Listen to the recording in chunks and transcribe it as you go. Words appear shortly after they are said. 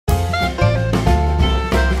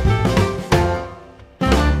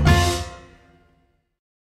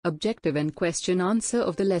Objective and question answer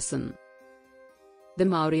of the lesson. The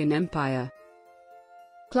Mauryan Empire.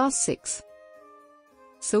 Class 6.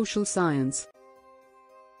 Social Science.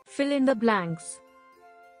 Fill in the blanks.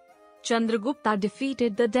 Chandragupta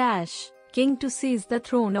defeated the dash king to seize the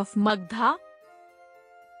throne of Magdha.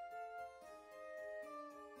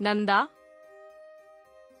 Nanda.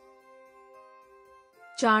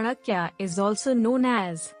 Chanakya is also known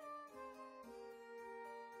as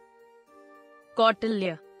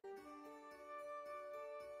Kautilya.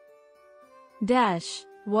 Dash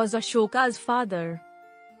was Ashoka's father.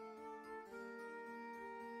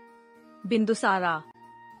 Bindusara.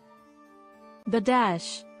 The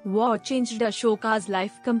dash war changed Ashoka's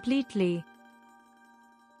life completely.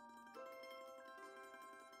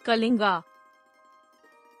 Kalinga.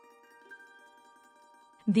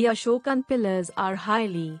 The Ashokan pillars are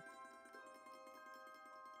highly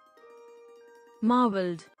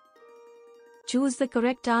marveled. Choose the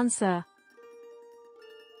correct answer.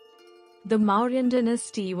 The Mauryan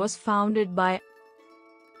dynasty was founded by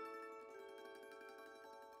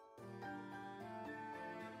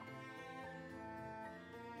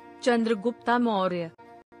Chandragupta Maurya.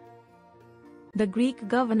 The Greek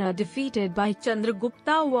governor defeated by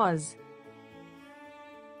Chandragupta was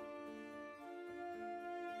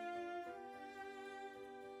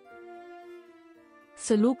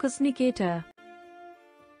Seleucus Nicator.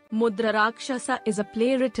 Mudra Rakshasa is a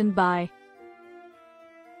play written by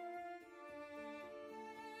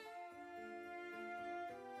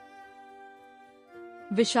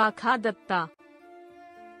Vishakha Datta.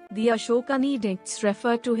 The Ashokan edicts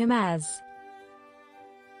refer to him as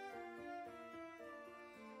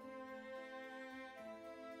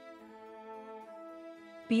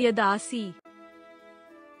Piyadasi.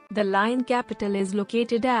 The line capital is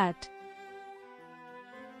located at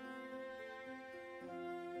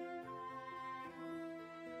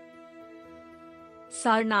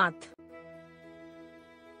Sarnath.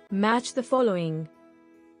 Match the following.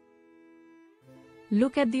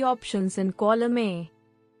 Look at the options in column A.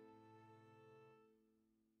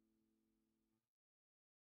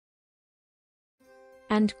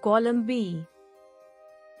 And column B.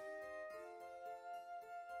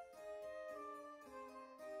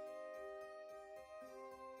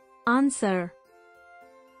 Answer.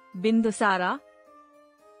 Bindusara,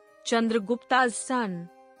 Chandragupta's son.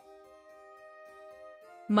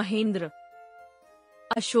 Mahendra,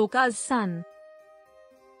 Ashoka's son.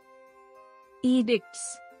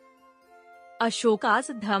 Edicts. Ashoka's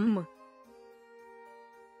Dhamma.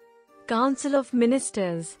 Council of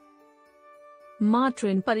Ministers.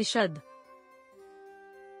 Matrin Parishad.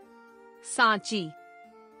 Sanchi.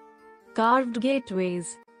 Carved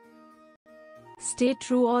gateways. Stay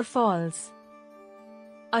true or false.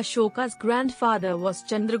 Ashoka's grandfather was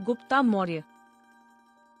Chandragupta Maurya.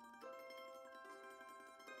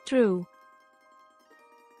 True.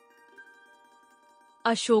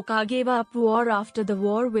 Ashoka gave up war after the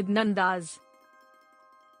war with Nandas.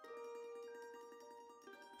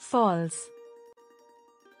 False.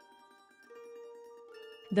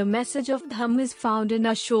 The message of Dhamma is found in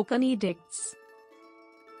Ashokan edicts.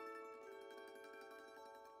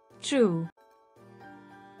 True.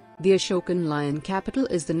 The Ashokan lion capital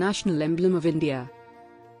is the national emblem of India.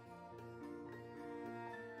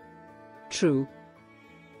 True.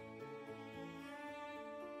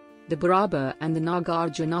 The Baraba and the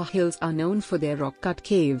Nagarjuna hills are known for their rock-cut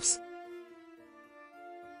caves.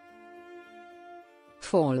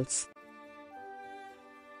 False.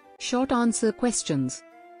 Short answer questions.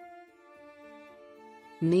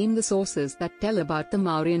 Name the sources that tell about the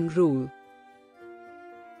Mauryan rule.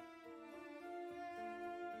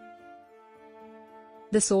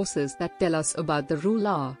 The sources that tell us about the rule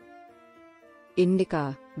are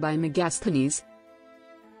Indica, by Megasthenes;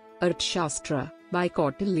 Arthashastra, by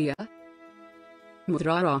Kautilya;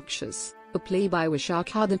 Mudra Rakshasa, a play by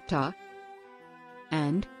Vishakha Datta;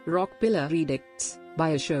 and Rock Pillar Edicts,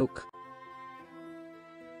 by Ashoka.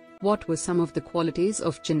 What were some of the qualities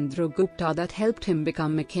of Chandragupta that helped him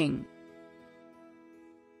become a king?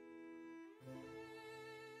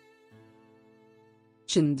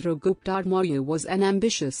 Chandragupta Maurya was an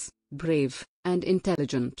ambitious, brave, and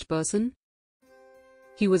intelligent person.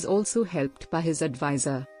 He was also helped by his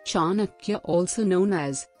advisor, Chanakya, also known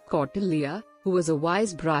as Kautilya, who was a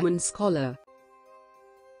wise Brahmin scholar.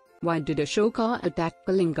 Why did Ashoka attack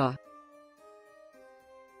Kalinga?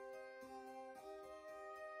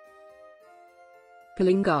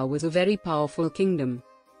 Kalinga was a very powerful kingdom.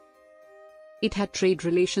 It had trade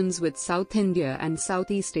relations with South India and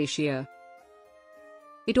Southeast Asia.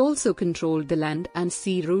 It also controlled the land and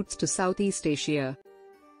sea routes to Southeast Asia.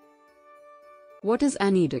 What is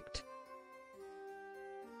an edict?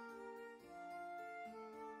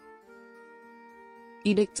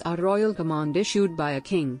 Edicts are royal command issued by a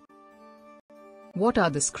king. What are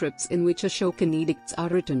the scripts in which Ashokan edicts are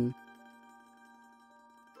written?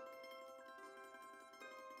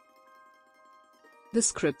 The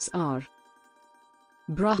scripts are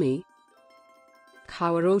Brahmi,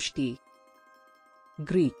 Khawaroshti,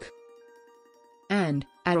 Greek, and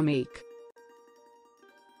Aramaic.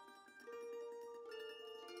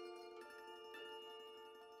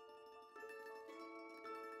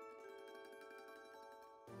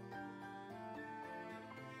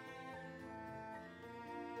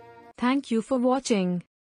 Thank you for watching.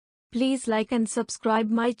 Please like and subscribe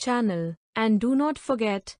my channel, and do not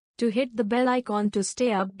forget to hit the bell icon to stay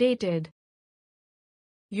updated.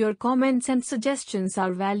 Your comments and suggestions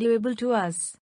are valuable to us.